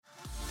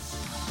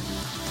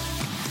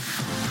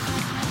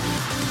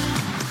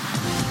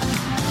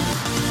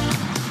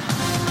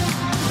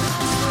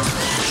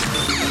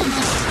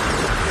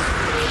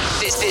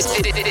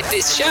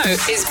This show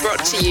is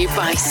brought to you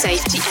by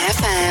Safety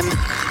FM.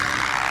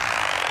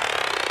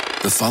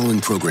 The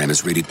following program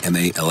is rated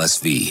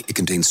MA-LSV. It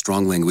contains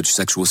strong language,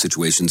 sexual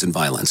situations, and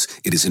violence.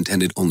 It is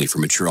intended only for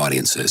mature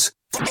audiences.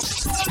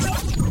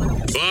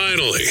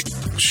 Finally,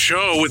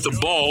 show with the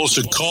balls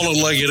to call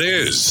it like it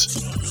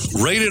is.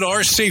 Rated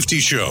R Safety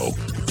Show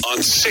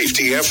on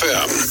Safety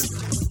FM.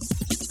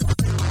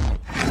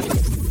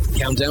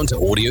 Countdown to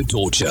audio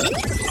torture.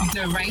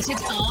 The Rated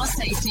R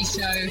Safety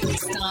Show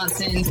starts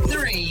in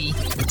 3,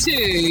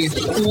 2,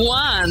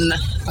 1.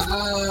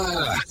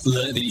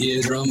 Let the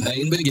eardrum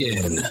pain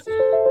begin.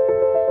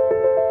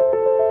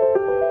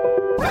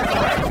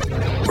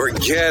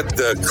 Forget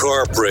the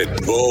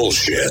corporate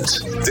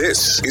bullshit.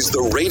 This is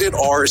the Rated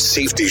R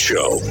Safety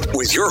Show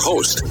with your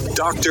host,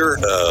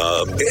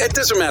 it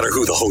doesn't matter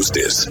who the host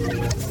is.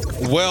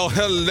 Well,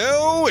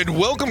 hello and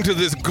welcome to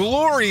this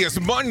glorious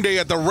Monday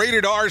at the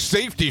Rated R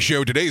Safety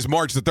Show. Today's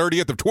March the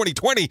 30th of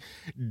 2020,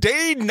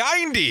 day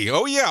 90.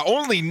 Oh yeah,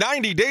 only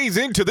 90 days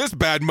into this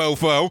bad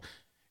mofo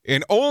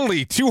and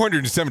only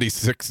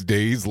 276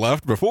 days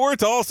left before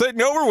it's all said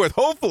and over with,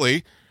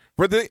 hopefully,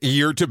 for the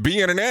year to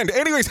be at an end.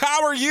 Anyways,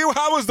 how are you?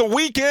 How was the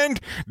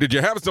weekend? Did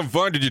you have some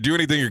fun? Did you do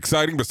anything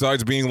exciting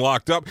besides being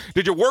locked up?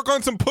 Did you work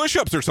on some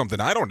push-ups or something?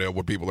 I don't know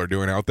what people are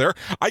doing out there.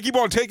 I keep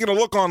on taking a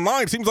look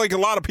online. Seems like a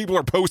lot of people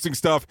are posting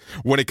stuff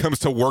when it comes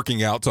to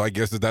working out, so I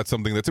guess that's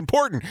something that's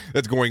important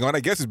that's going on.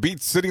 I guess it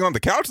beats sitting on the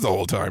couch the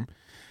whole time.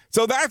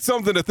 So that's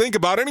something to think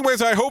about.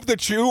 Anyways, I hope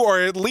that you are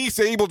at least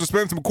able to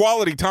spend some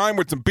quality time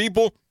with some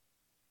people,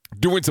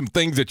 doing some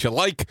things that you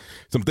like,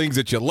 some things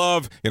that you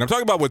love. And I'm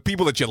talking about with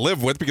people that you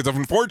live with, because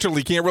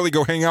unfortunately you can't really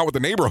go hang out with the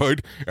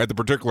neighborhood at the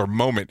particular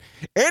moment.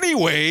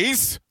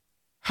 Anyways,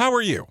 how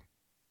are you?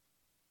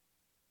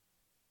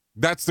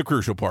 That's the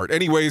crucial part.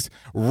 Anyways,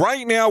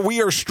 right now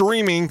we are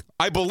streaming.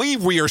 I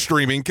believe we are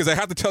streaming, because I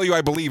have to tell you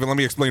I believe, and let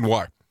me explain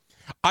why.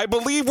 I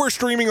believe we're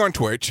streaming on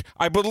Twitch.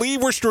 I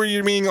believe we're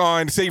streaming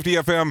on Safety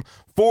FM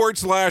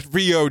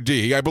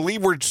 /VOD. I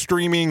believe we're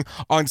streaming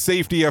on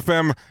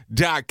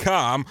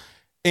safetyfm.com.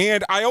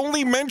 And I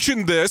only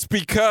mention this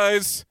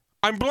because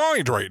I'm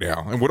blind right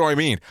now. And what do I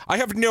mean? I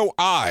have no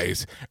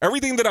eyes.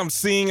 Everything that I'm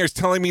seeing is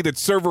telling me that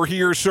server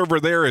here, server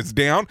there is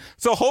down.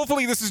 So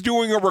hopefully this is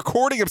doing a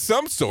recording of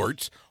some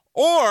sorts.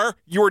 Or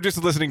you are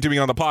just listening to me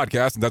on the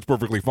podcast, and that's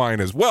perfectly fine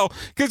as well.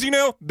 Because,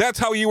 that's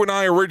how you and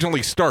I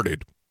originally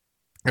started.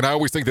 And I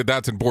always think that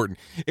that's important.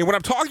 And when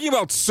I'm talking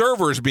about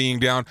servers being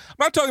down, I'm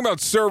not talking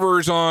about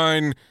servers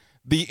on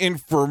the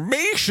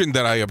information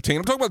that I obtain.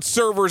 I'm talking about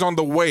servers on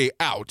the way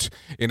out.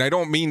 And I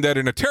don't mean that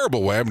in a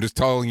terrible way. I'm just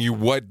telling you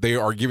what they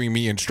are giving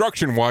me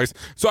instruction-wise.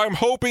 So I'm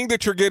hoping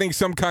that you're getting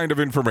some kind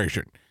of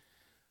information.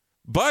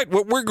 But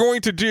what we're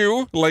going to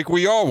do, like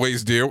we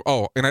always do...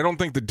 Oh, and I don't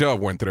think the duh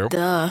went through.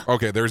 Duh.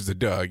 Okay, there's the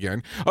duh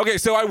again. Okay,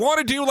 so I want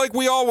to do like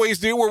we always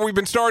do, where we've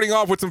been starting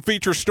off with some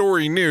feature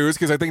story news,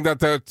 because I think that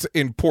that's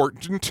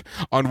important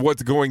on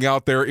what's going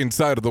out there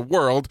inside of the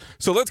world.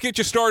 So let's get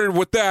you started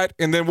with that,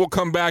 and then we'll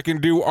come back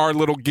and do our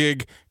little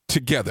gig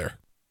together.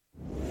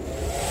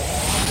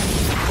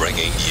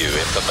 Bringing you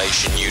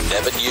information you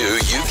never knew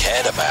you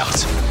cared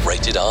about.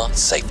 Rated R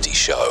Safety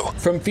Show.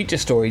 From Feature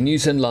Story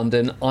News in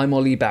London, I'm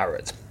Ollie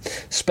Barrett.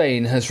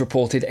 Spain has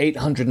reported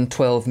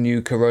 812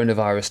 new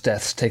coronavirus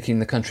deaths, taking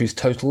the country's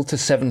total to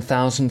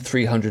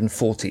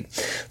 7,340.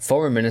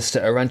 Foreign Minister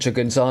Arantxa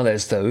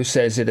González, though,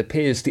 says it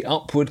appears the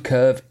upward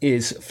curve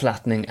is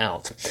flattening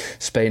out.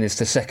 Spain is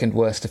the second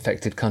worst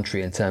affected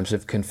country in terms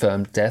of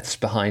confirmed deaths,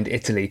 behind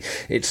Italy.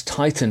 It's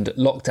tightened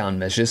lockdown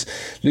measures.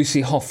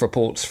 Lucy Hoff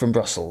reports from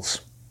Brussels.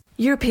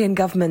 European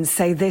governments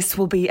say this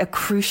will be a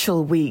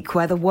crucial week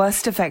where the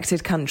worst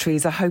affected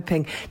countries are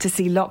hoping to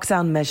see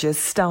lockdown measures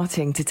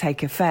starting to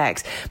take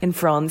effect. In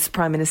France,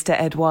 Prime Minister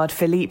Edouard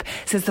Philippe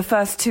says the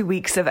first 2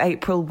 weeks of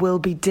April will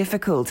be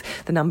difficult.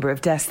 The number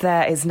of deaths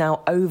there is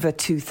now over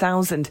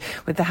 2,000,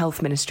 with the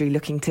Health Ministry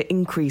looking to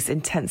increase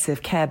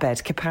intensive care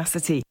bed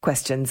capacity.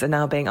 Questions are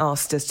now being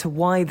asked as to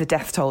why the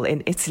death toll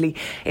in Italy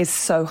is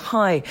so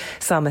high.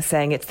 Some are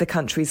saying it's the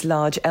country's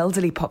large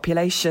elderly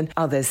population,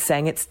 others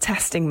saying its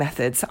testing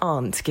methods aren't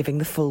giving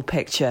the full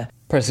picture.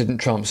 President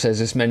Trump says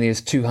as many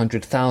as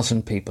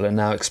 200,000 people are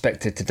now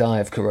expected to die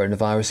of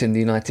coronavirus in the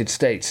United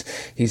States.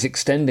 He's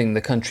extending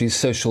the country's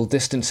social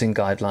distancing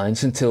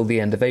guidelines until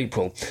the end of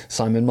April.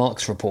 Simon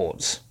Marks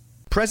reports.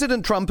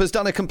 President Trump has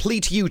done a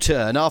complete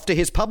U-turn after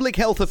his public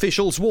health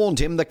officials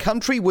warned him the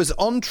country was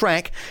on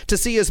track to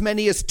see as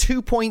many as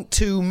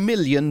 2.2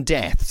 million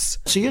deaths.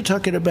 So you're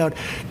talking about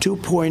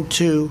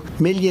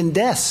 2.2 million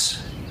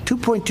deaths,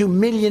 2.2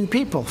 million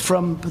people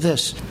from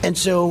this. And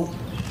so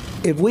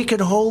if we could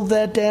hold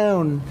that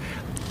down,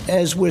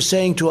 as we're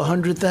saying, to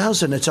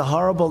 100,000, it's a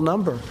horrible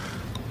number.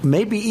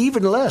 Maybe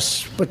even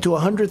less, but to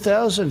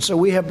 100,000. So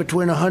we have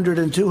between 100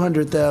 and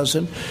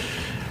 200,000.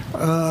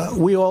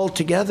 We all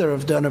together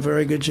have done a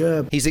very good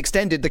job. He's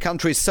extended the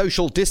country's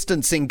social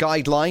distancing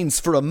guidelines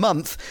for a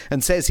month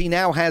and says he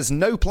now has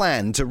no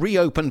plan to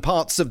reopen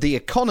parts of the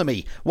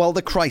economy while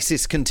the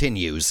crisis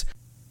continues.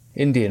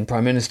 Indian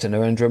Prime Minister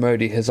Narendra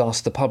Modi has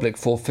asked the public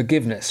for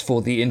forgiveness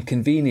for the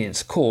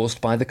inconvenience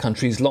caused by the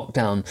country's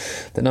lockdown.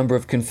 The number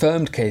of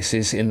confirmed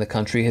cases in the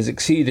country has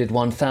exceeded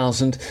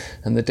 1,000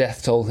 and the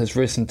death toll has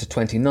risen to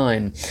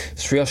 29.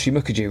 Sriyashi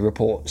Mukherjee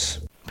reports.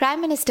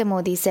 Prime Minister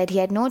Modi said he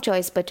had no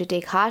choice but to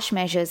take harsh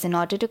measures in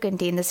order to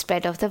contain the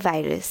spread of the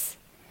virus.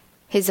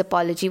 His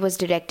apology was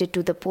directed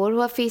to the poor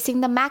who are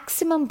facing the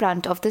maximum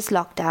brunt of this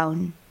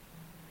lockdown.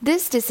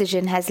 This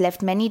decision has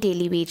left many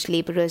daily wage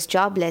labourers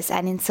jobless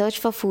and in search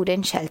for food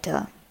and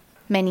shelter.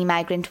 Many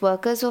migrant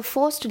workers were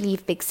forced to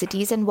leave big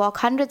cities and walk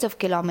hundreds of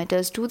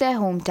kilometres to their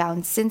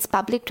hometowns since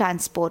public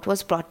transport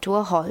was brought to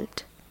a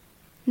halt.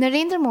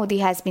 Narendra Modi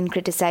has been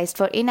criticised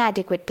for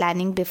inadequate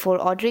planning before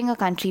ordering a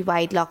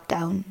country-wide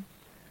lockdown.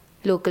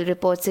 Local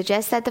reports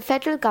suggest that the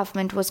federal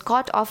government was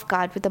caught off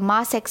guard with a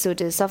mass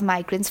exodus of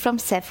migrants from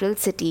several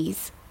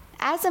cities.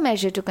 As a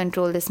measure to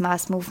control this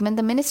mass movement,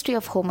 the Ministry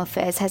of Home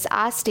Affairs has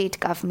asked state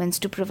governments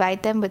to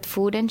provide them with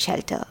food and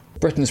shelter.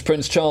 Britain's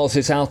Prince Charles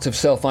is out of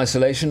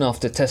self-isolation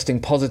after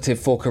testing positive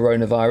for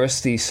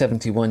coronavirus. The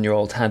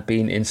 71-year-old had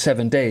been in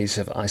 7 days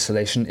of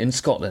isolation in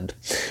Scotland.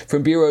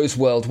 From bureaus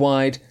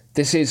worldwide,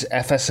 this is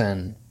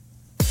FSN.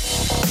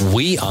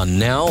 We are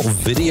now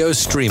video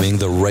streaming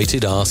the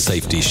Rated R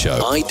Safety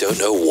Show. I don't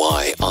know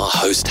why our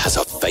host has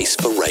a face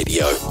for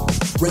radio.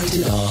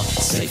 Rated R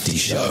Safety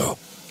Show.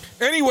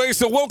 Anyway,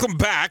 so welcome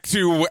back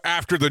to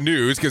After the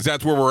News, because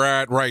that's where we're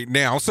at right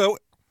now. So,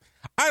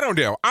 I don't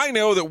know. I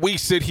know that we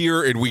sit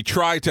here and we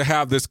try to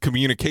have this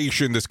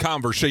communication, this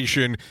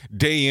conversation,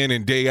 day in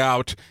and day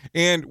out,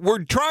 and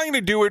we're trying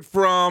to do it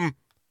from,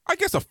 I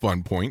guess, a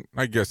fun point.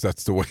 I guess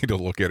that's the way to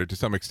look at it to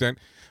some extent.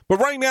 But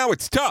right now,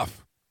 it's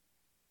tough.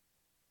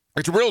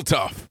 It's real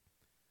tough.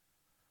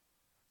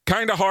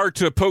 Kind of hard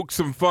to poke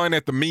some fun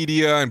at the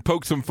media and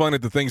poke some fun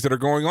at the things that are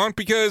going on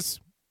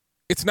because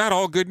it's not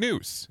all good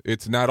news.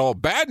 It's not all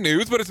bad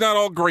news, but it's not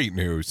all great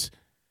news.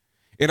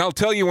 And I'll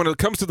tell you, when it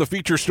comes to the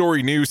feature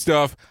story news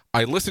stuff,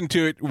 I listen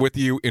to it with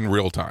you in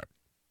real time.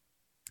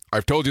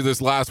 I've told you this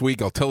last week.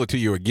 I'll tell it to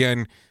you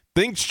again.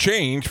 Things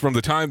change from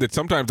the time that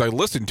sometimes I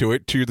listen to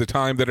it to the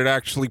time that it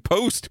actually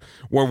posts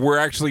when we're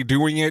actually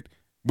doing it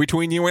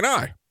between you and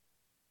I.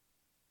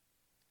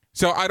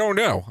 So I don't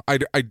know.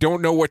 I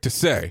don't know what to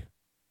say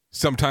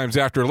sometimes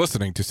after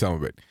listening to some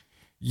of it.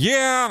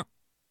 Yeah,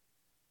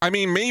 I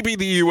mean, maybe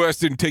the U.S.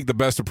 didn't take the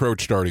best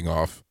approach starting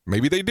off.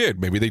 Maybe they did.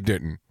 Maybe they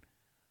didn't.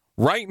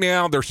 Right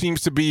now, there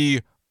seems to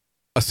be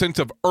a sense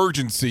of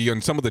urgency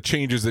on some of the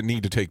changes that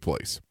need to take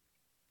place.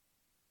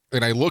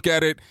 And I look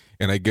at it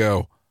and I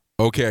go,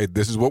 okay,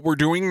 this is what we're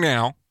doing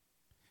now.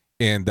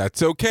 And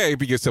that's okay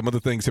because some of the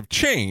things have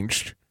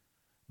changed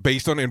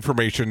based on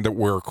information that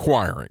we're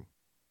acquiring.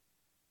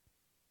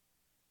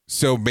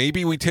 So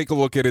maybe we take a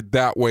look at it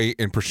that way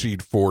and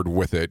proceed forward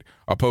with it,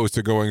 opposed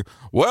to going,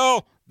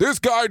 well, this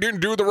guy didn't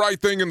do the right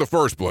thing in the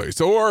first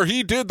place, or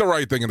he did the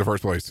right thing in the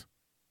first place.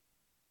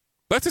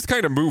 Let's just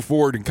kind of move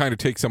forward and kind of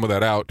take some of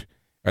that out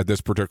at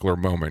this particular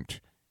moment.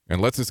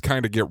 And let's just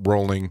kind of get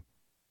rolling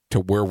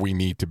to where we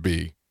need to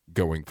be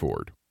going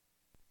forward.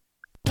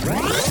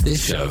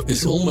 This show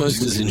is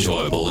almost as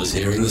enjoyable as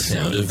hearing the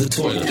sound of the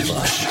toilet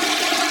flush.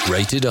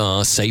 Rated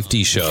R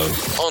Safety Show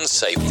on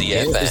Safety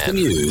FM. Here's the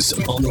news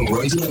on the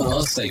Rated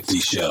R Safety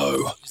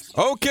Show.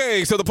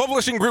 Okay, so the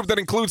publishing group that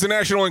includes the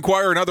National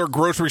Enquirer and other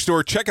grocery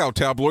store checkout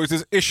tabloids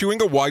is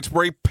issuing a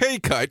widespread pay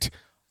cut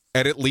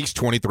at least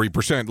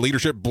 23%.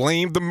 Leadership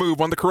blamed the move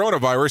on the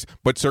coronavirus,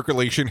 but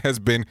circulation has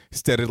been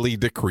steadily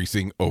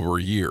decreasing over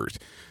years.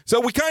 So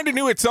we kind of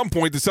knew at some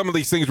point that some of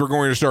these things were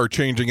going to start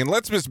changing, and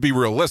let's just be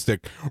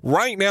realistic.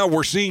 Right now,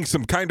 we're seeing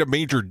some kind of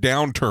major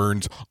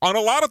downturns on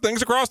a lot of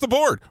things across the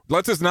board.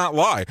 Let's just not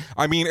lie.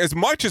 I mean, as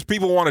much as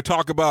people want to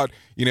talk about,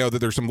 that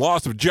there's some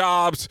loss of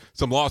jobs,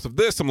 some loss of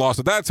this, some loss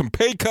of that, some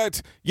pay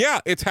cuts, yeah,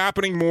 it's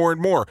happening more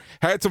and more.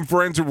 Had some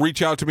friends who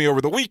reach out to me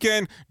over the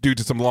weekend due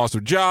to some loss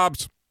of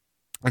jobs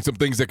and some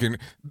things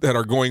that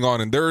are going on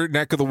in their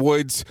neck of the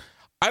woods.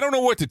 I don't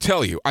know what to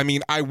tell you. I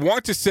mean, I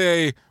want to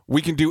say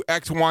we can do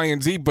X, Y,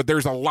 and Z, but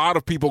there's a lot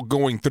of people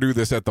going through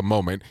this at the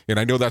moment, and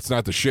I know that's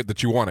not the shit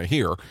that you want to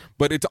hear,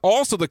 but it's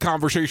also the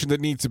conversation that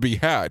needs to be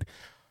had.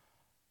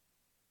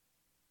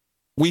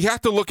 We have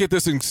to look at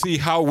this and see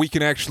how we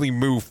can actually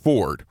move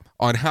forward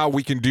on how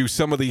we can do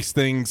some of these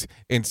things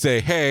and say,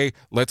 hey,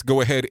 let's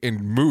go ahead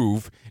and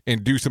move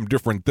and do some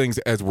different things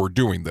as we're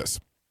doing this.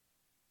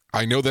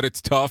 I know that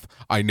it's tough.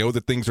 I know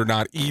that things are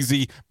not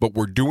easy, but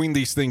we're doing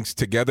these things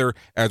together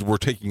as we're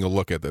taking a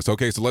look at this.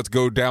 Okay, so let's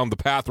go down the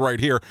path right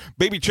here.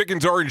 Baby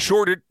chickens are in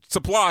short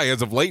supply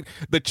as of late.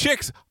 The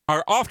chicks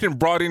are often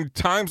brought in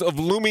times of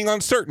looming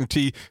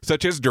uncertainty,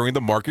 such as during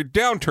the market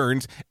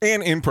downturns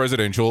and in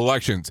presidential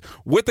elections.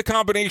 With the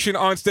combination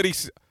unsteady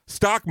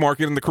stock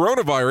market and the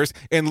coronavirus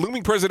and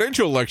looming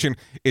presidential election,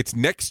 it's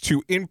next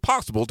to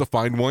impossible to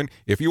find one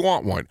if you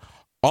want one.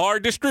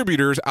 Our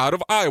distributors out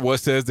of Iowa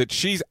says that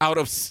she's out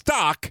of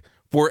stock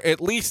for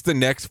at least the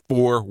next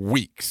 4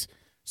 weeks.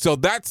 So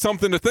that's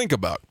something to think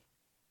about.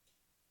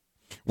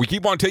 We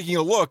keep on taking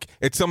a look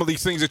at some of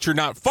these things that you're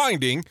not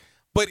finding,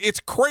 but it's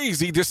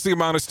crazy just the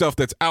amount of stuff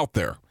that's out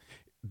there.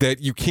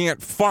 that you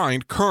can't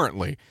find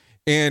currently.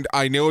 And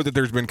I know that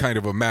there's been kind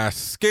of a mass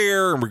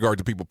scare in regard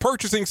to people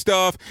purchasing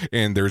stuff,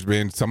 and there's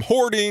been some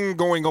hoarding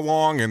going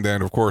along, and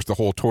then, of course, the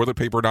whole toilet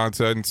paper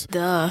nonsense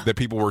that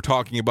people were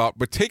talking about.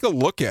 But take a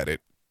look at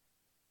it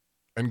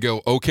and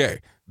go,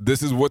 okay,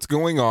 this is what's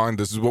going on.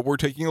 This is what we're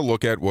taking a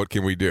look at. What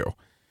can we do?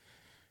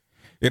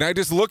 And I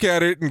just look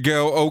at it and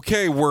go,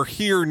 okay, we're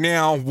here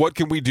now. What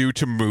can we do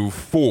to move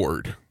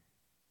forward?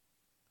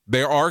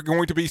 There are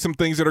going to be some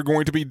things that are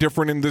going to be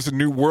different in this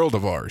new world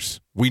of ours.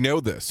 We know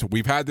this.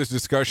 We've had this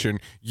discussion.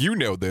 You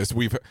know this.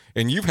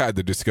 You've had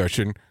the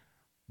discussion.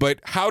 But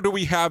how do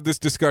we have this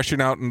discussion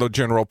out in the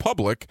general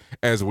public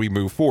as we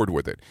move forward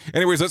with it?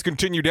 Anyways, let's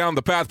continue down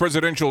the path.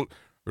 President Trump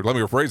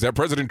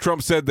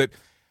said that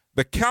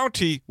the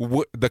country,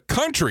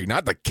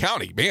 not the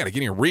county, man, I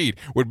can't even read,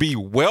 would be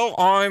well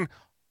on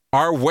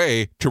our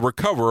way to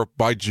recover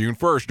by June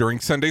 1st during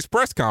Sunday's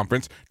press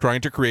conference, trying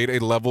to create a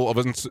level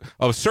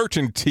of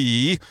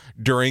certainty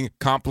during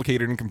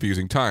complicated and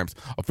confusing times.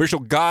 Official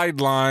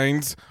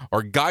guidelines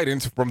or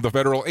guidance from the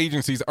federal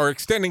agencies are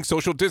extending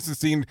social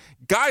distancing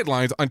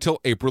guidelines until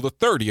April the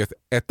 30th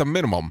at the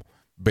minimum,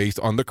 based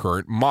on the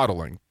current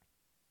modeling.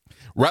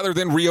 Rather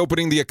than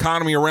reopening the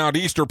economy around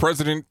Easter,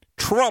 President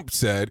Trump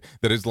said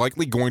that it's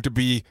likely going to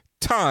be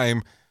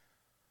time.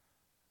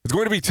 It's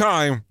going to be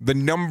time the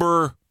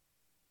number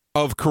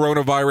of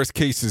coronavirus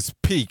cases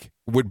peak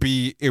would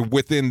be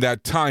within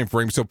that time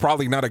frame, so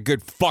probably not a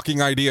good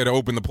fucking idea to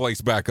open the place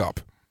back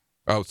up.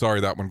 Oh, sorry,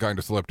 that one kind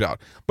of slipped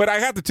out. But I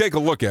had to take a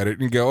look at it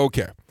and go,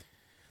 okay,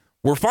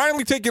 we're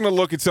finally taking a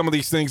look at some of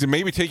these things and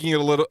maybe taking it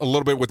a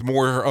little bit with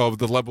more of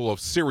the level of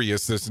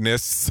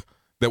seriousness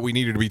that we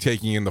needed to be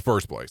taking in the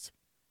first place.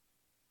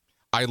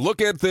 I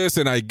look at this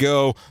and I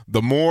go,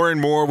 the more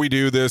and more we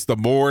do this, the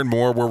more and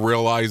more we're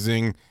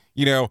realizing,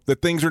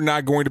 that things are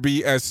not going to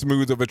be as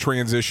smooth of a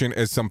transition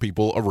as some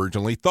people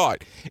originally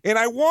thought. And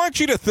I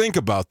want you to think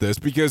about this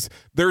because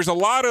there's a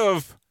lot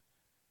of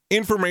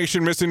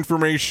information,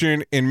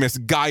 misinformation, and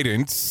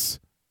misguidance,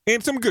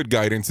 and some good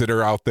guidance that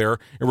are out there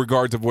in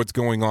regards of what's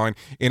going on.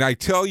 And I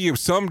tell you, if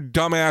some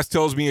dumbass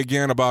tells me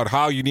again about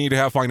how you need to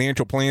have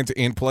financial plans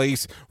in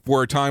place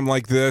for a time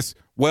like this,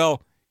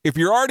 well, if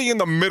you're already in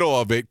the middle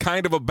of it,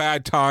 kind of a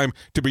bad time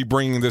to be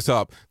bringing this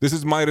up.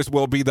 This might as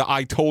well be the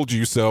I told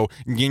you so,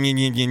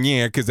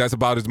 because that's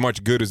about as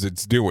much good as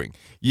it's doing.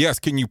 Yes,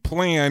 can you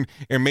plan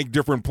and make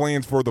different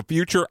plans for the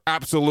future?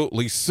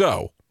 Absolutely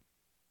so.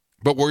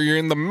 But where you're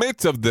in the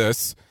midst of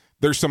this,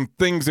 there's some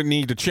things that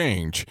need to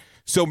change.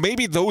 So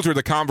maybe those are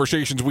the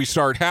conversations we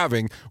start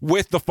having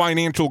with the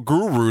financial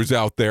gurus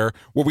out there,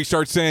 where we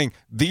start saying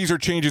these are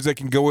changes that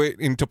can go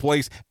into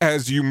place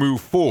as you move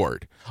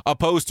forward,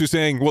 opposed to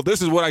saying, well,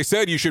 this is what I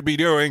said you should be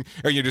doing,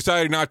 and you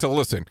decided not to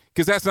listen,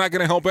 because that's not going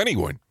to help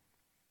anyone.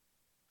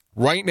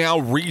 Right now,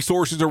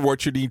 resources are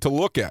what you need to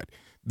look at.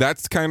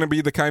 That's kind of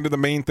the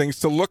main things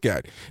to look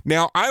at.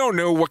 Now, I don't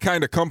know what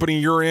kind of company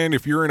you're in,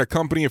 if you're in a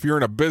company, if you're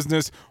in a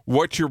business,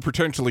 what you're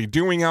potentially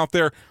doing out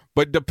there.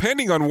 But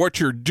depending on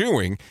what you're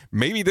doing,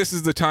 maybe this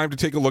is the time to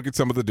take a look at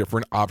some of the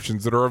different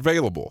options that are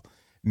available.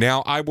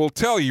 Now, I will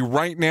tell you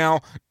right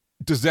now,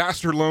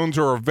 disaster loans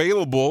are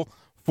available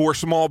for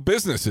small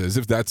businesses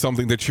if that's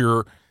something that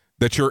you're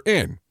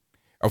in.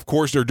 Of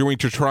course, they're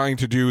trying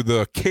to do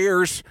the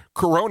CARES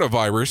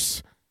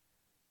coronavirus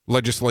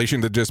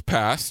legislation that just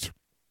passed,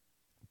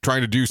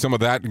 trying to do some of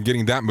that and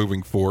getting that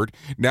moving forward.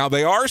 Now,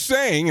 they are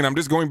saying, and I'm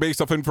just going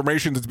based off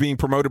information that's being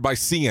promoted by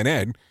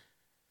CNN,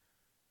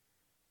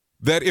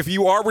 that if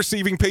you are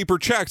receiving paper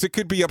checks, it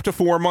could be up to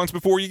 4 months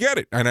before you get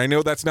it. And I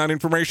know that's not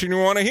information you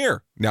want to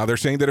hear. Now, they're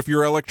saying that if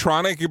you're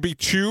electronic, it could be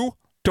 2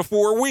 to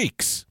 4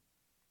 weeks.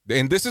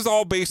 And this is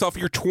all based off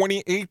your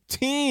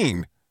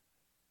 2018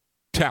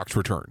 tax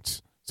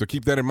returns. So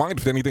keep that in mind.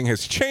 If anything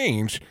has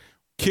changed,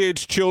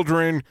 kids,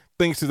 children,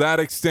 things to that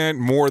extent,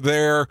 more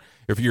there.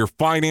 If your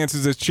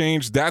finances has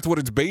changed, that's what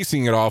it's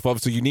basing it off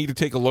of. So you need to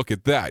take a look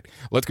at that.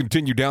 Let's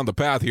continue down the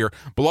path here.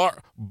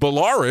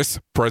 Belarus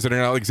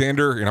President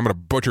Alexander, and I'm going to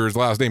butcher his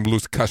last name,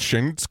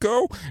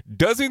 Lukashenko,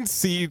 doesn't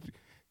seem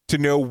to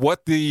know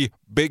what the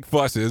big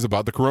fuss is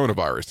about the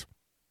coronavirus.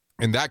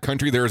 In that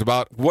country, there's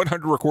about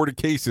 100 recorded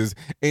cases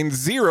and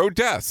 0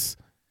 deaths.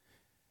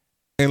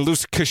 And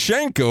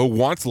Lukashenko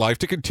wants life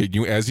to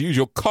continue as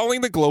usual, calling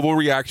the global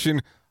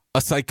reaction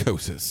a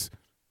psychosis.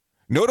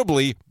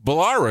 Notably,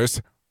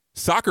 Belarus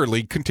Soccer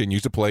League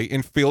continues to play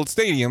in filled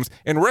stadiums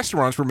and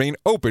restaurants remain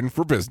open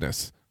for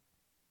business.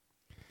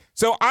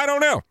 So I don't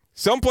know.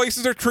 Some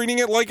places are treating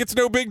it like it's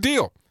no big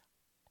deal.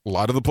 A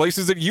lot of the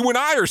places that you and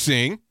I are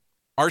saying,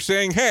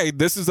 hey,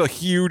 this is a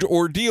huge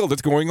ordeal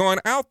that's going on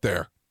out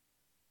there.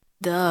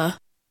 Duh.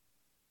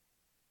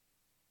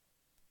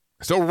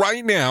 So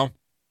right now,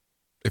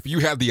 if you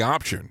had the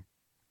option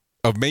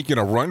of making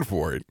a run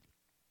for it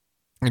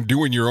and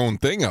doing your own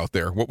thing out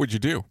there, what would you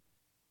do?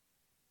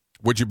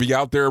 Would you be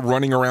out there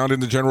running around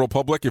in the general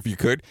public if you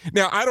could?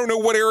 Now, I don't know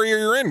what area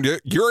you're in.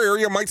 Your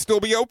area might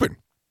still be open.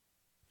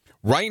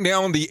 Right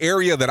now in the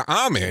area that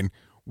I'm in,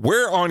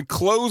 we're on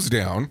close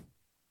down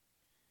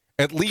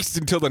at least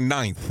until the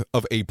 9th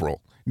of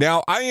April.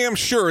 Now, I am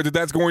sure that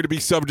that's going to be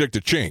subject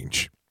to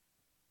change.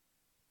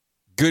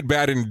 Good,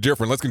 bad, and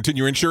indifferent. Let's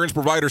continue. Insurance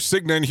providers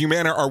Cigna and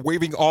Humana are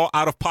waiving all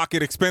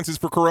out-of-pocket expenses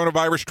for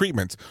coronavirus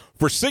treatments.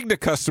 For Cigna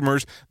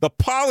customers, the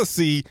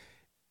policy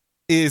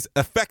is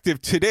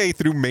effective today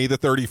through May the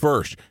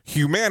 31st.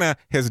 Humana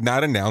has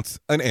not announced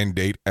an end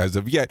date as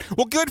of yet.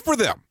 Well, good for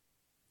them.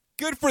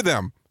 Good for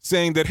them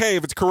saying that, hey,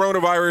 if it's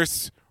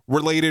coronavirus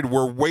related,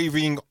 we're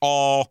waiving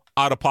all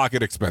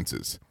out-of-pocket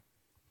expenses.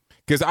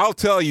 Because I'll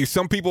tell you,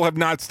 some people have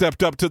not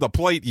stepped up to the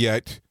plate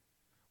yet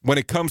when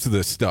it comes to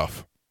this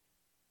stuff.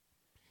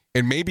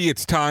 And maybe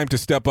it's time to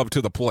step up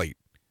to the plate.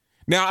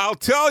 Now, I'll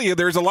tell you,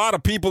 there's a lot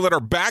of people that are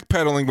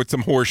backpedaling with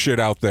some horse shit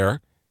out there.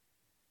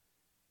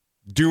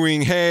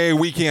 Doing, hey,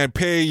 we can't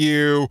pay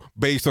you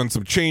based on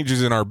some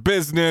changes in our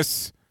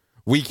business.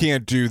 We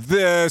can't do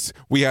this.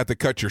 We have to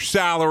cut your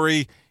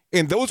salary.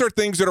 And those are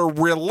things that are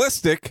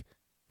realistic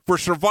for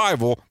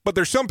survival. But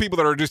there's some people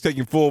that are just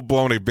taking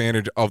full-blown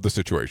advantage of the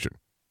situation.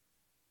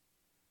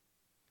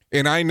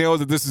 And I know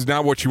that this is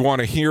not what you want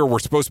to hear. We're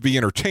supposed to be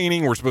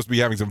entertaining. We're supposed to be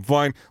having some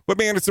fun. But,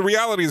 man, it's the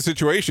reality of the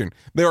situation.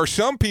 There are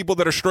some people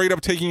that are straight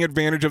up taking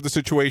advantage of the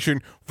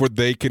situation for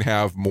they can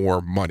have more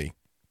money.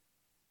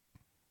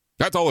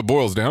 That's all it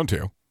boils down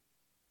to.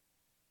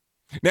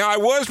 Now, I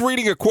was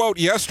reading a quote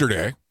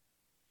yesterday.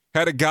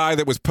 Had a guy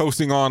that was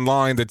posting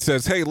online that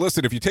says, hey,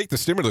 listen, if you take the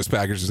stimulus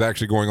package that's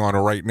actually going on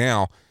right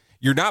now,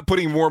 you're not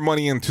putting more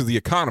money into the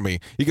economy.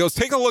 He goes,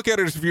 take a look at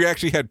it as if you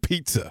actually had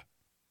pizza.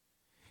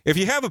 If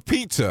you have a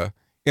pizza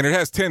and it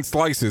has 10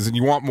 slices and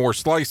you want more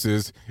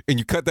slices and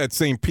you cut that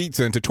same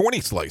pizza into 20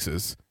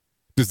 slices,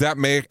 does that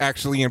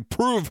actually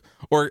improve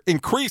or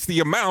increase the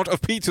amount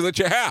of pizza that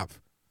you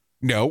have?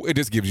 No, it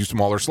just gives you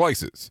smaller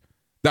slices.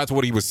 That's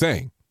what he was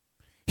saying.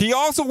 He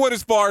also went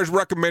as far as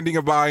recommending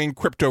buying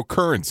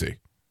cryptocurrency.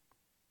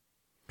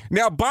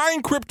 Now,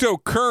 buying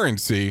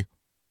cryptocurrency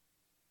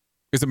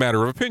is a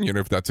matter of opinion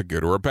if that's a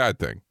good or a bad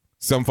thing.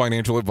 Some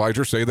financial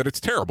advisors say that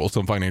it's terrible.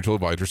 Some financial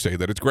advisors say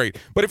that it's great.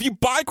 But if you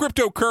buy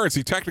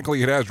cryptocurrency,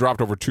 technically it has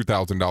dropped over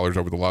 $2,000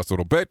 over the last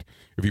little bit,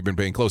 if you've been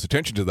paying close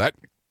attention to that.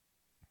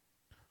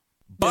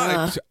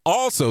 But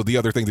also the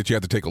other thing that you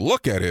have to take a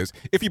look at is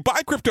if you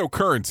buy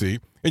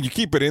cryptocurrency and you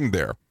keep it in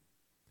there,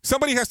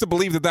 somebody has to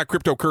believe that that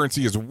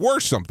cryptocurrency is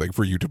worth something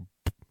for you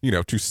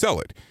to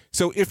sell it.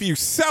 So if you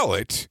sell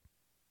it,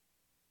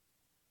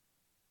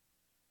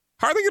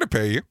 how are they going to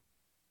pay you?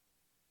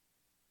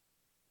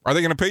 Are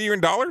they going to pay you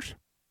in dollars?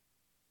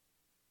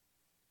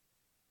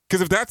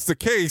 Because if that's the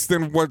case,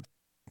 then what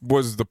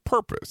was the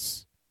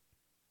purpose?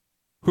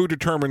 Who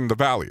determined the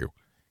value?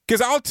 Because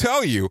I'll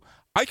tell you,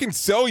 I can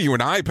sell you an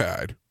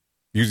iPad,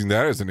 using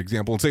that as an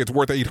example, and say it's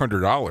worth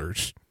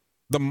 $800.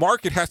 The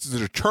market has to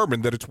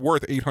determine that it's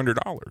worth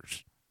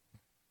 $800.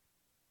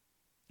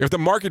 If the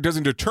market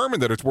doesn't determine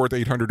that it's worth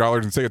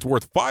 $800 and say it's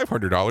worth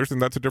 $500, then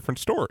that's a different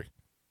story.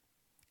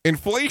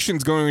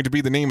 Inflation's going to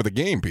be the name of the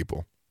game,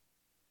 people.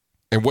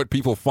 And what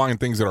people find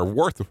things that are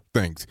worth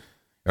things.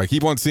 I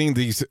keep on seeing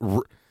these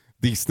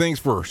things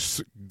for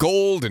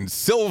gold and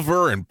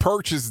silver and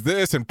purchase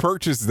this and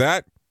purchase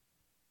that.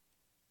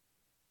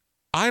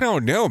 I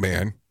don't know,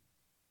 man.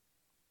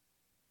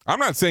 I'm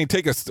not saying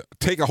take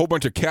a whole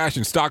bunch of cash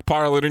and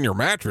stockpile it in your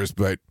mattress,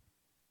 but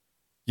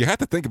you have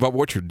to think about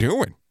what you're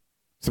doing.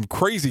 Some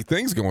crazy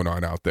things going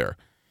on out there.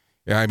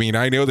 I mean,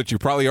 I know that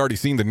you've probably already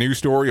seen the news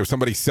story of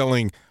somebody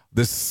selling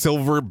this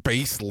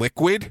silver-based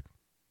liquid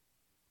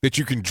that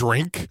you can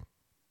drink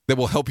that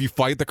will help you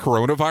fight the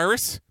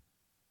coronavirus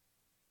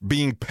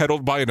being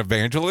peddled by an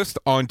evangelist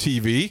on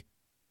TV.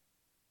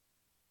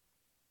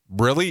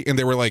 Really? And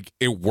they were like,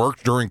 it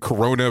worked during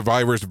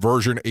coronavirus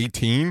version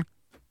 18,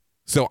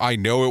 so I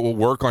know it will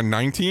work on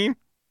 19?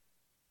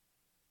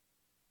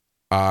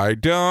 I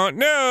don't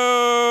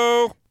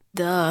know.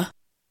 Duh.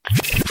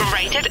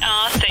 Rated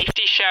R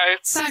Safety Show.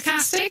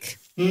 Sarcastic?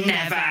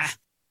 Never.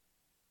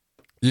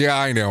 Yeah,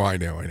 I know.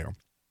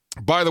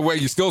 By the way,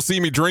 you still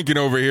see me drinking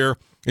over here,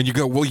 and you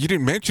go, well, you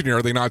didn't mention it.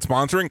 Are they not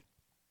sponsoring?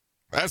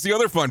 That's the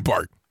other fun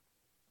part.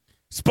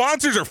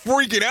 Sponsors are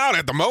freaking out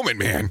at the moment,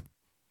 man.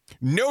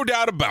 No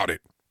doubt about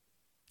it.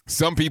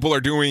 Some people are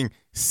doing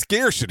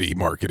scarcity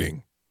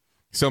marketing.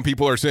 Some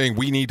people are saying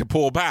we need to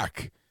pull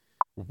back.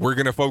 We're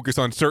going to focus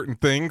on certain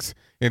things,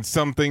 and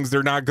some things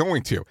they're not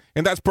going to.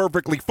 And that's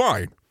perfectly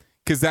fine,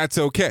 because that's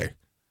okay.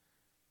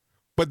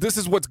 But this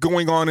is what's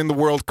going on in the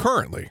world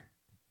currently.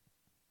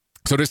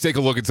 So just take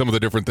a look at some of the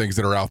different things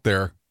that are out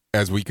there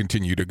as we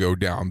continue to go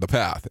down the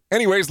path.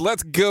 Anyways,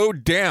 let's go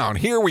down.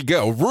 Here we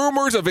go.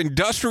 Rumors of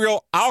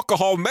industrial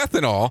alcohol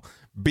methanol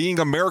being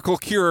a miracle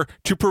cure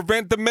to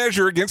prevent the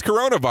measure against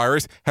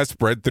coronavirus has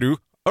spread through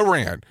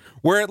Iran,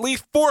 where at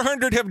least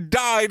 400 have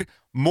died.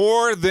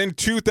 More than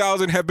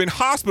 2,000 have been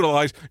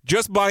hospitalized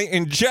just by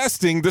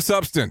ingesting the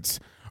substance.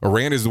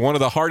 Iran is one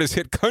of the hardest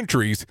hit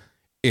countries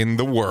in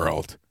the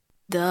world.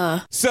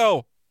 Duh.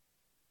 So,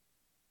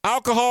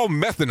 alcohol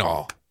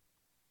methanol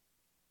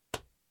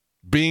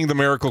being the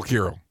miracle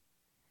cure.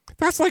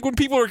 That's like when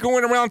people are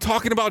going around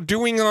talking about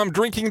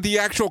drinking the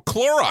actual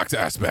Clorox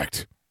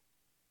aspect.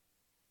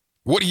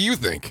 What do you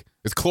think?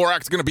 Is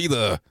Clorox going to be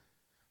the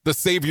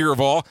savior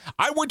of all?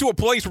 I went to a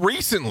place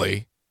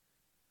recently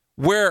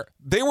where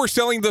they were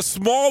selling the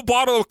small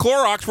bottle of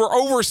Clorox for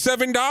over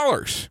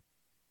 $7.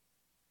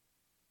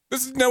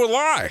 This is no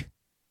lie.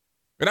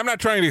 And I'm not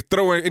trying to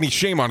throw any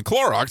shame on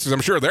Clorox, because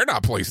I'm sure they're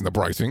not placing the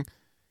pricing.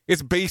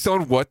 It's based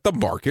on what the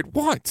market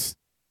wants.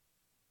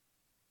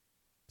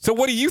 So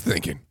what are you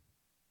thinking?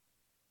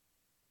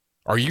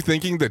 Are you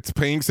thinking that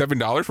paying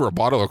 $7 for a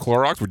bottle of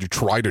Clorox, would you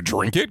try to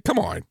drink it? Come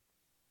on.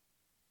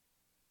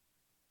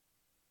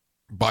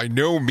 By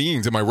no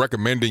means am I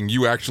recommending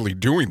you actually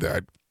doing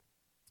that,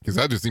 because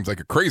that just seems like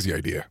a crazy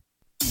idea.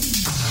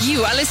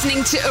 You are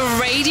listening to a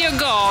radio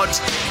god.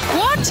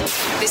 What?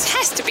 This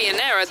has to be an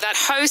error. That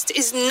host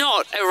is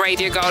not a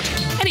radio god.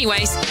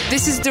 Anyways,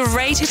 this is the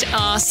Rated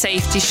R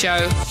Safety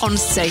Show on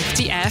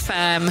Safety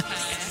FM.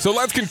 So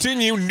let's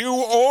continue. New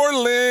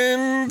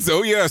Orleans.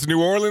 Oh, yes,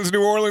 New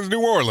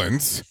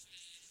Orleans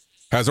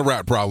has a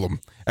rat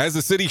problem. As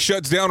the city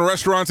shuts down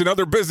restaurants and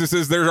other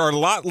businesses, there are a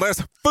lot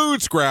less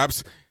food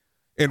scraps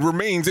and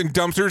remains in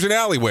dumpsters and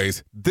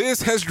alleyways.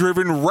 This has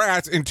driven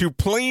rats into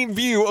plain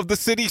view of the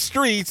city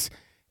streets,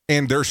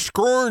 and they're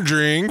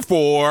scrounging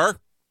for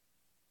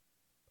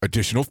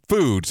additional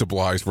food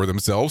supplies for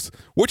themselves,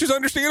 which is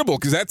understandable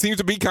because that seems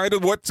to be kind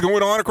of what's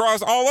going on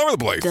across all over the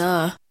place.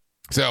 Duh.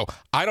 So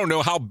I don't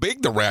know how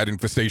big the rat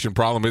infestation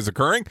problem is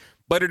occurring,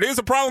 but it is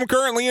a problem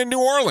currently in New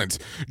Orleans.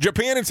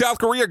 Japan and South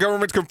Korea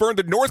governments confirmed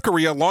that North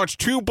Korea launched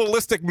 2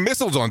 ballistic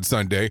missiles on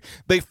Sunday.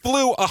 They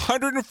flew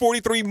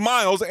 143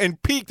 miles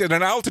and peaked at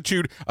an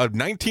altitude of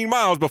 19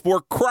 miles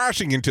before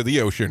crashing into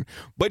the ocean,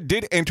 but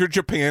did enter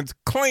Japan's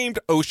claimed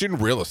ocean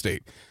real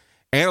estate.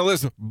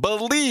 Analysts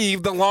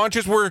believe the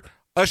launches were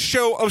a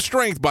show of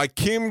strength by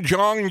Kim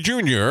Jong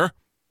Jr.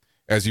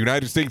 as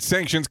United States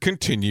sanctions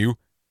continue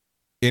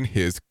in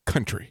his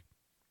country.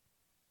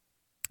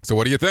 So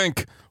what do you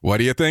think? What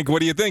do you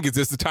think? Is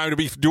this the time to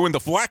be doing the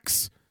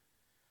flex?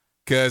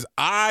 Because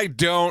I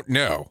don't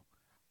know.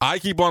 I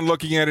keep on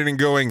looking at it and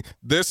going,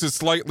 this is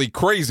slightly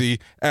crazy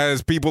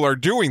as people are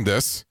doing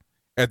this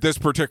at this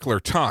particular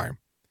time.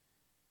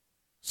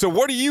 So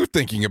what are you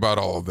thinking about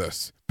all of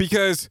this?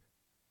 Because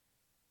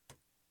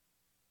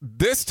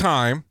this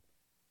time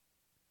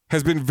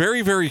has been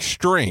very, very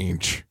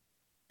strange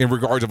in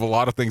regards of a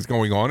lot of things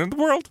going on in the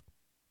world,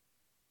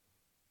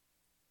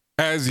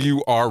 as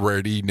you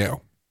already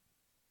know.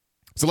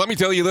 So let me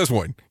tell you this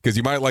one, because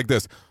you might like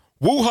this.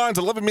 Wuhan's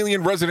 11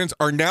 million residents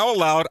are now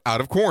allowed out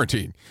of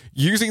quarantine,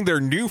 using their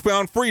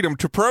newfound freedom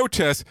to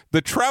protest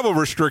the travel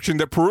restriction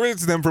that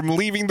prevents them from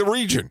leaving the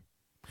region.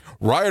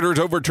 Rioters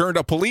overturned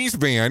a police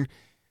van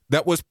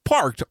that was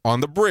parked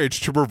on the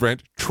bridge to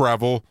prevent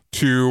travel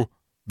to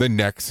the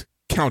next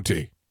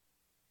county.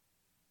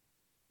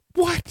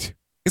 What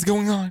is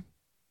going on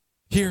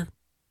here?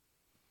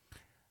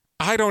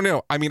 I don't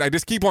know. I mean, I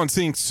just keep on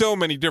seeing so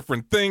many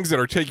different things that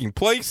are taking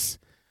place.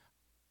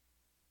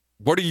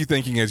 What are you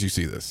thinking as you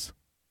see this?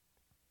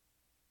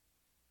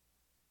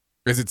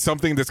 Is it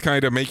something that's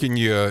kind of making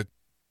you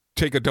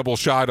take a double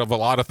shot of a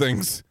lot of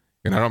things?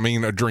 And I don't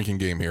mean a drinking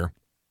game here.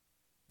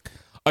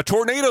 A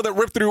tornado that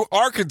ripped through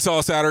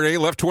Arkansas Saturday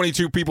left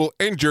 22 people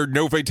injured.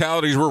 No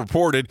fatalities were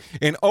reported,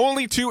 and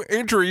only 2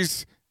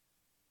 injuries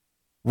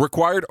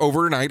required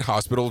overnight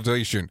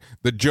hospitalization.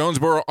 The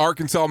Jonesboro,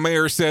 Arkansas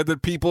mayor said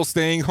that people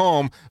staying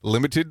home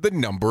limited the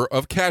number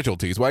of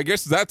casualties. Well, I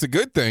guess that's a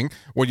good thing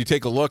when you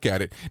take a look at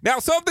it. Now,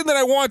 something that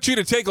I want you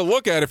to take a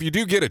look at if you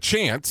do get a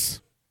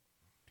chance,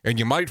 and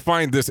you might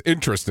find this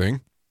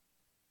interesting.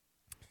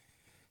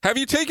 Have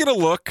you taken a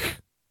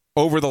look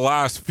over the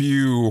last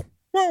few,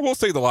 well,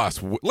 let's use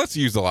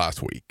the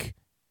last week,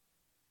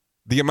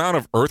 the amount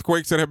of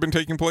earthquakes that have been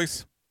taking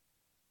place?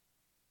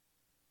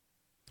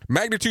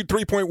 Magnitude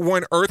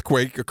 3.1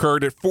 earthquake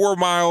occurred at 4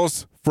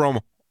 miles from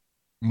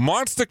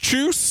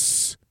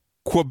Montachusett,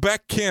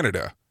 Quebec,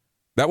 Canada.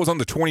 That was on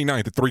the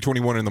 29th at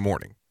 3:21 in the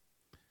morning.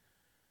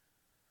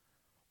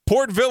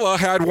 Port Vila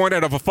had one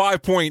out of a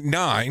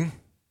 5.9,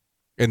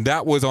 and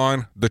that was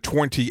on the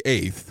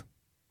 28th.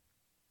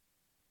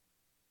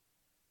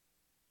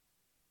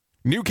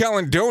 New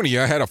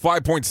Caledonia had a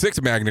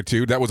 5.6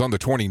 magnitude. That was on the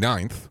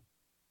 29th,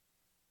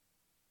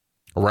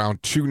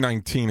 around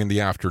 2:19 in the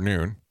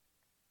afternoon.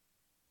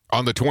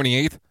 On the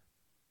 28th,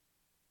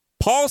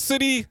 Paul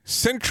City,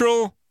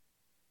 Central,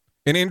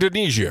 in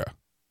Indonesia,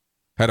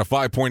 had a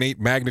 5.8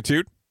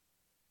 magnitude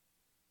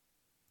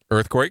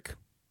earthquake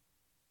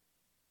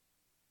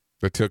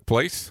that took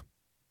place.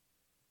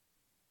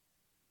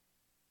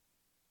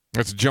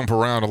 Let's jump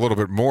around a little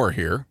bit more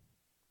here.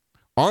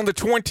 On the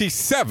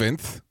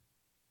 27th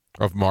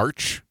of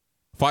March,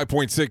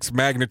 5.6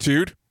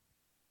 magnitude,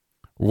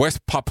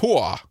 West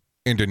Papua,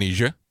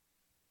 Indonesia,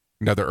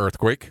 another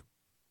earthquake.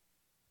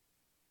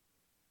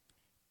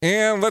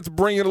 And let's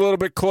bring it a little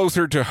bit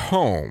closer to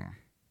home.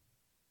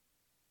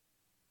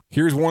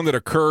 Here's one that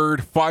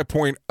occurred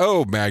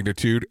 5.0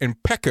 magnitude in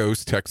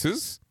Pecos,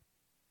 Texas.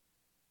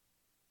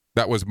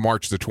 That was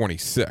March the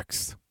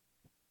 26th.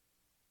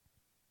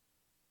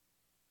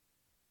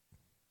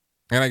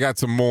 And I got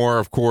some more,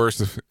 of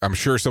course. I'm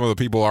sure some of the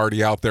people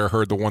already out there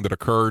heard the one that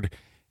occurred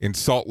in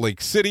Salt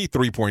Lake City,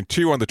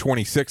 3.2 on the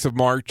 26th of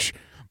March.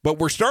 But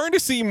we're starting to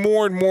see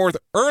more and more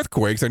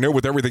earthquakes. I know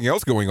with everything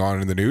else going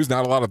on in the news,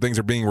 not a lot of things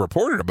are being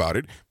reported about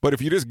it. But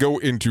if you just go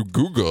into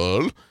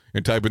Google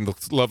and type in the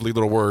lovely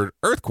little word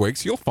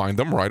earthquakes, you'll find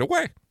them right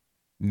away.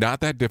 Not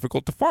that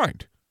difficult to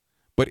find.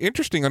 But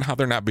interesting on how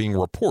they're not being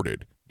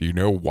reported. Do you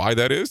know why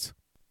that is?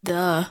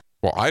 Duh.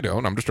 Well, I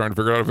don't. I'm just trying to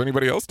figure out if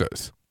anybody else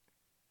does.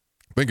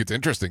 I think it's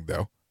interesting,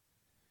 though.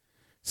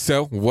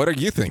 So, what are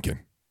you thinking?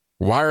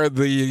 Why are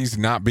these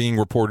not being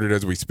reported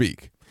as we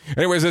speak?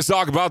 Anyways, let's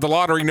talk about the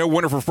lottery. No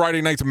winner for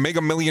Friday night's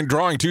Mega Million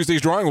drawing.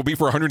 Tuesday's drawing will be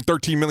for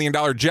 $113 million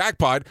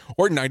jackpot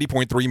or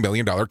 $90.3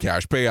 million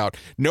cash payout.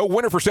 No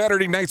winner for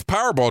Saturday night's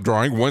Powerball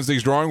drawing.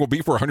 Wednesday's drawing will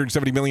be for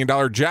 $170 million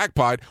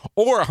jackpot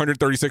or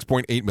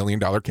 $136.8 million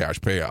cash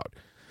payout.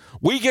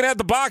 Weekend at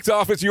the box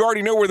office, you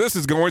already know where this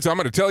is going, so I'm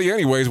going to tell you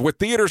anyways. With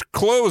theaters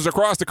closed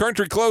across the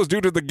country, closed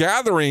due to the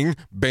gathering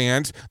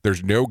bans,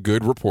 there's no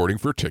good reporting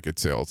for ticket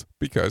sales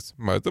because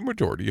the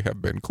majority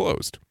have been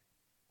closed.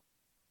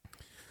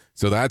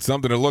 So that's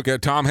something to look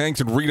at. Tom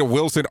Hanks and Rita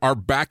Wilson are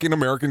back in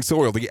American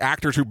soil. The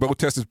actors who both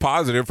tested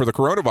positive for the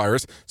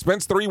coronavirus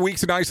spent 3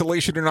 weeks in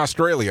isolation in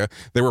Australia.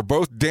 They were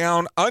both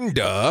down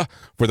under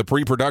for the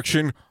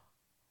pre-production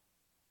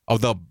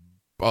of the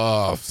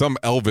some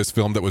Elvis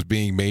film that was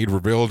being made.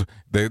 Revealed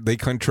they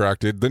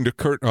contracted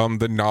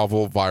the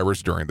novel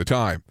virus during the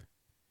time.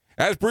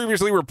 As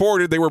previously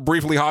reported, they were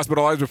briefly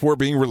hospitalized before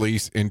being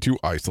released into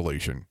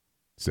isolation.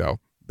 So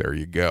there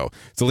you go.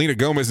 Selena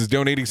Gomez is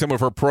donating some of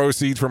her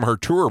proceeds from her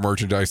tour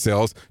merchandise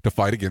sales to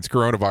fight against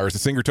coronavirus. The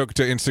singer took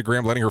to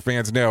Instagram, letting her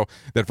fans know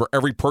that for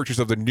every purchase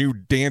of the new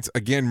Dance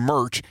Again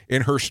merch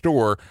in her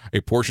store,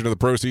 a portion of the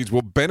proceeds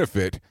will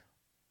benefit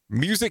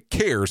Music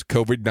Cares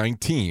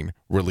COVID-19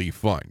 Relief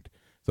Fund.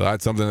 So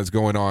that's something that's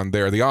going on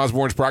there. The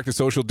Osbournes practiced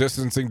social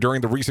distancing during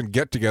the recent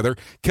get-together.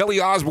 Kelly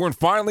Osbourne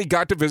finally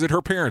got to visit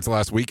her parents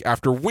last week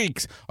after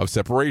weeks of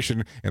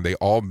separation, and they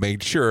all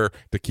made sure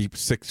to keep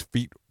 6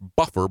 feet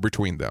buffer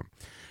between them.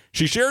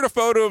 She shared a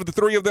photo of the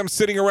three of them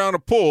sitting around a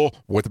pool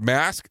with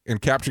masks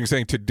and caption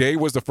saying, "Today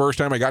was the first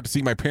time I got to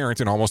see my parents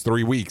in almost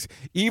 3 weeks.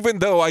 Even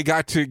though I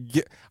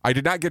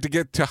did not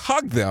get to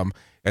hug them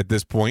at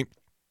this point,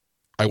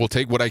 I will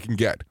take what I can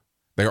get.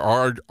 They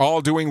are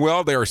all doing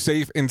well. They are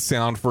safe and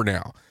sound for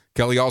now."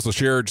 Kelly also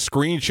shared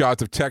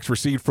screenshots of texts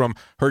received from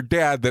her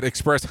dad that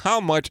expressed how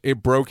much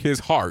it broke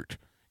his heart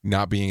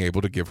not being able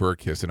to give her a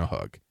kiss and a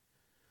hug.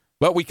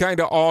 But we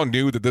kind of all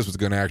knew that this was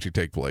going to actually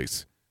take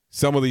place.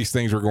 Some of these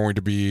things were going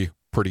to be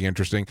pretty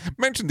interesting.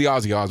 Mentioned the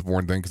Ozzy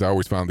Osbourne thing because I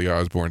always found the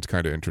Osbournes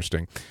kind of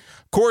interesting.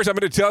 Of course, I'm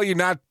going to tell you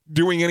not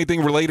doing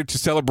anything related to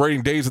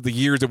celebrating days of the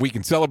years that we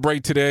can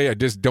celebrate today. I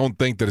just don't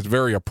think that it's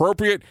very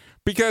appropriate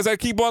because I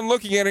keep on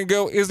looking at it and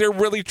go, is there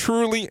really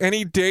truly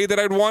any day that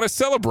I'd want to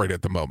celebrate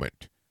at the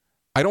moment?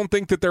 I don't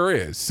think that there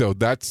is. So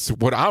that's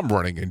what I'm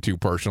running into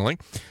personally.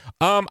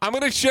 I'm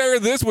going to share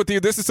this with you.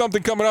 This is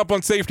something coming up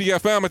on Safety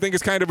FM. I think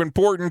it's kind of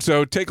important.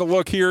 So take a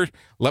look here.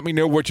 Let me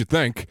know what you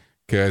think,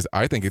 because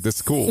I think this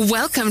is cool.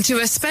 Welcome to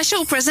a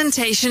special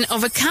presentation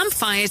of a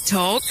Campfire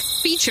Talk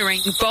featuring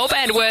Bob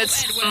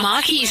Edwards,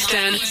 Mark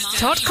Easton,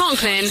 Todd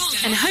Conklin,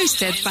 and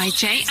hosted by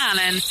Jay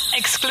Allen,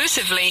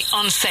 exclusively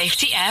on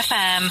Safety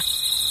FM.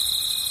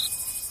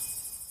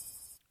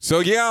 So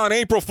yeah, on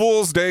April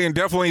Fool's Day, and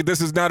definitely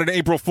this is not an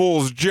April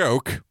Fool's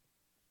joke,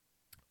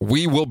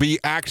 we will be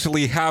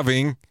actually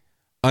having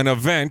an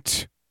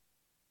event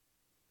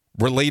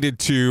related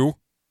to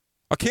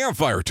a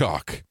campfire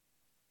talk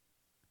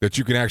that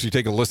you can actually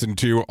take a listen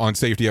to on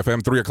Safety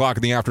FM, 3 o'clock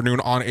in the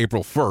afternoon on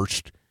April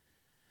 1st.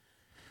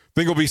 I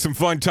think it'll be some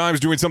fun times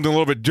doing something a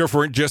little bit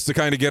different just to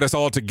kind of get us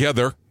all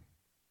together.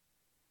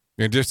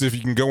 And just if you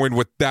can go in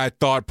with that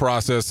thought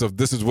process of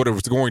this is what it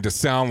was going to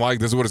sound like,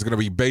 this is what it's going to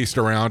be based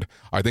around,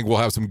 I think we'll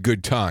have some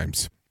good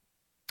times.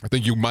 I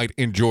think you might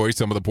enjoy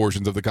some of the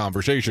portions of the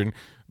conversation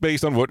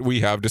based on what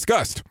we have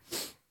discussed.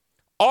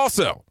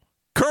 Also,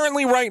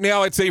 currently right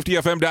now at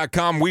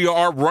safetyfm.com, we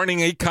are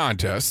running a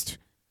contest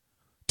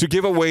to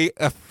give away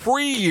a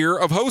free year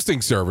of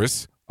hosting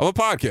service of a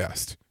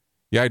podcast.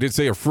 Yeah, I did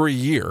say a free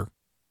year.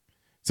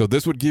 So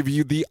this would give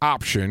you the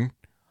option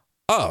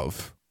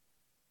of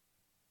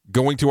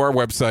going to our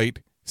website,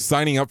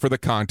 signing up for the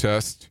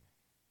contest,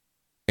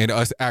 and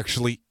us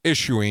actually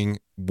issuing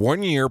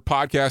 1 year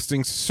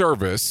podcasting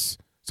service.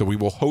 So we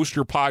will host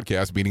your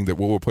podcast, meaning that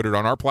we will put it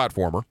on our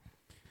platformer,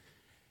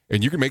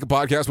 and you can make a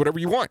podcast whatever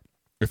you want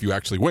if you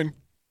actually win.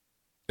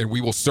 And we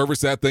will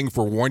service that thing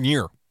for 1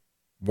 year.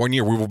 1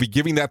 year. We will be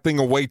giving that thing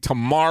away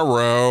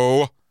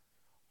tomorrow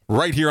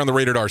right here on the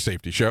Rated R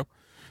Safety Show.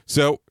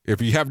 So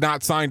if you have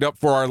not signed up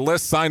for our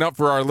list, sign up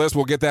for our list.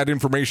 We'll get that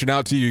information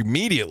out to you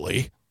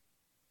immediately.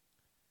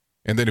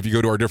 And then if you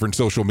go to our different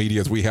social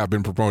medias, we have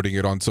been promoting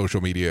it on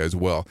social media as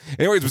well.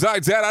 Anyways,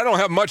 besides that, I don't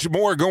have much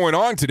more going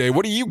on today.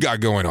 What do you got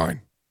going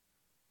on?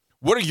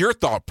 What are your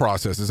thought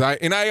processes? I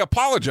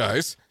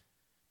apologize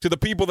to the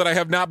people that I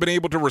have not been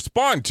able to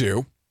respond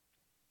to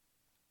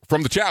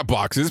from the chat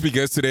boxes,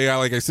 because today,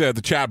 like I said,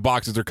 the chat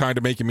boxes are kind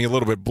of making me a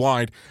little bit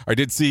blind. I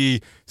did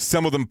see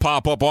some of them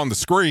pop up on the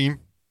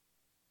screen,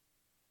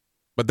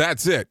 but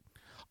that's it.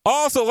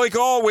 Also, like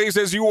always,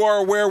 as you are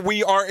aware,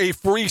 we are a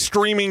free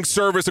streaming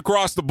service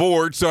across the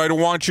board, so I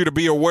don't want you to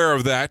be aware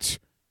of that.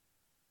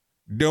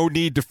 No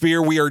need to fear.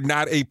 We are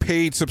not a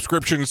paid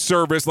subscription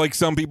service like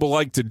some people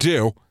like to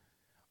do.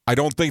 I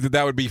don't think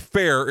that would be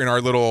fair in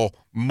our little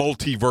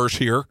multiverse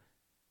here.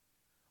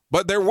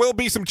 But there will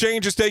be some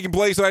changes taking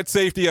place at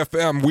Safety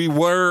FM. We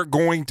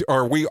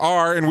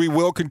are, and we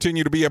will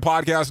continue to be a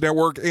podcast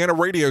network and a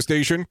radio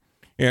station.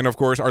 And, of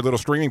course, our little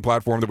streaming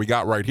platform that we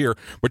got right here.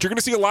 But you're going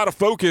to see a lot of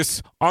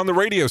focus on the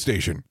radio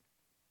station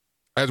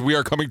as we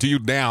are coming to you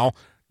now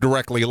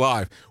directly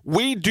live.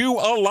 We do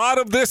a lot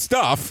of this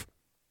stuff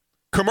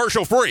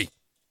commercial-free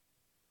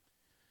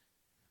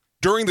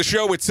during the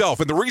show itself.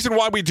 And the reason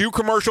why we do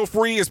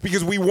commercial-free is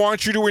because we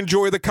want you to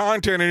enjoy the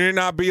content and it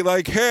not be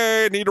like,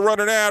 hey, I need to run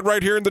an ad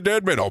right here in the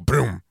dead middle.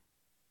 Boom.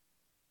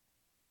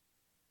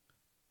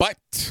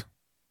 But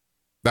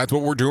that's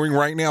what we're doing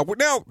right now.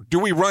 Now, do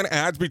we run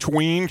ads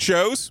between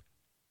shows?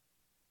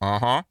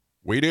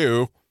 We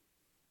do.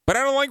 But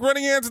I don't like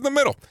running ads in the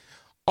middle.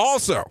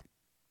 Also,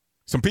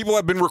 some people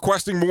have been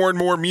requesting more and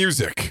more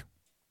music.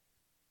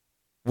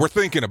 We're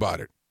thinking about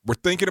it. We're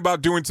thinking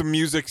about doing some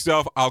music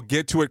stuff. I'll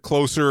get to it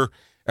closer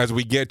as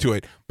we get to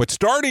it. But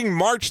starting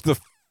March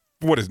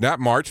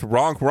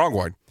wrong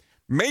one.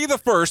 May the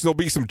 1st, there'll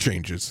be some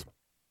changes.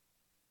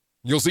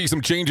 You'll see some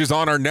changes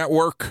on our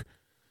network,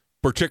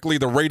 particularly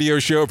the radio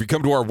show. If you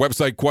come to our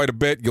website quite a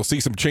bit, you'll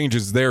see some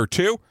changes there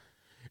too.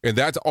 And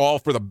that's all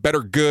for the better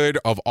good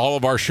of all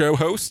of our show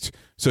hosts.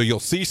 So you'll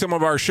see some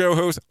of our show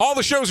hosts. All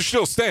the shows are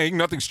still staying.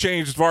 Nothing's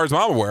changed as far as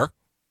I'm aware.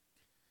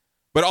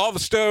 But all the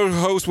show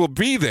hosts will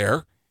be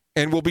there,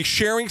 and we'll be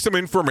sharing some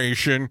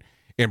information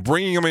and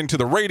bringing them into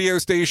the radio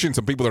station.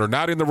 Some people that are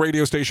not in the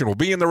radio station will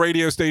be in the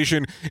radio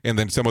station, and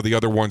then some of the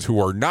other ones who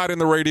are not in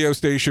the radio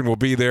station will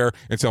be there,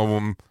 and some of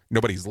them,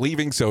 nobody's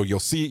leaving, so you'll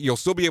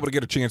still be able to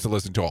get a chance to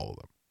listen to all of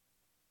them.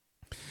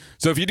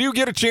 So if you do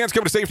get a chance,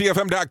 come to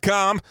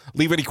safetyfm.com,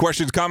 leave any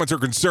questions, comments, or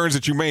concerns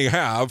that you may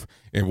have,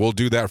 and we'll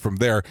do that from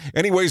there.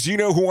 Anyways, you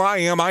know who I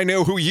am. I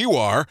know who you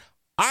are.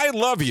 I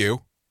love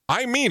you.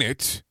 I mean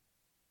it.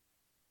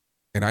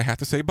 And I have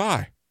to say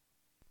bye.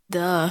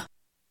 Duh.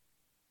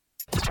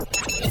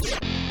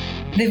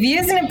 The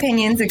views and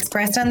opinions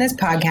expressed on this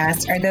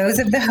podcast are those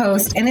of the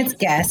host and its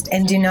guest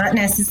and do not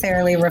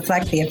necessarily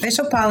reflect the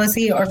official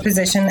policy or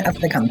position of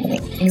the company.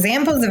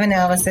 Examples of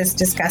analysis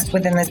discussed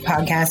within this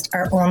podcast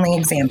are only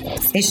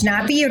examples. They should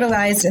not be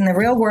utilized in the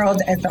real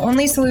world as the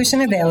only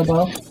solution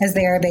available, as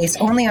they are based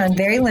only on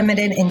very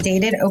limited and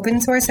dated open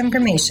source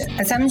information.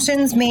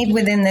 Assumptions made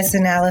within this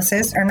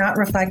analysis are not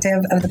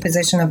reflective of the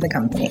position of the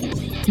company.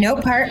 No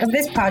part of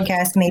this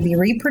podcast may be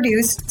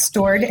reproduced,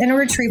 stored in a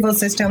retrieval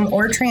system,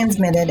 or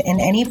transmitted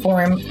in any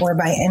form or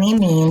by any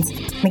means,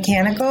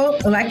 mechanical,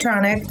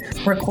 electronic,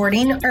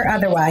 recording, or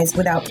otherwise,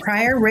 without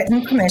prior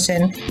written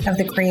permission of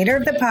the creator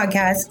of the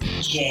podcast,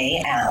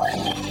 Jay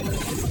Allen.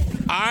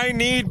 I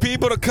need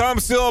people to come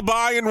still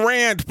by and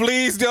rant.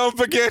 Please don't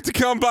forget to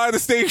come by the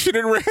station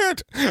and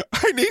rant.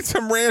 I need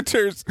some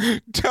ranters.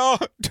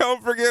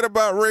 Don't forget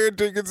about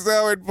ranting. It's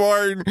so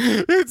important.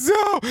 It's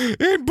so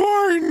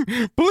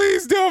important.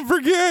 Please don't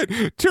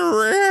forget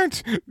to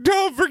rant.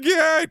 Don't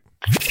forget.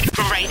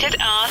 Rated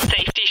R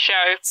Safety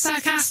Show.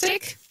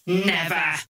 Sarcastic? Never.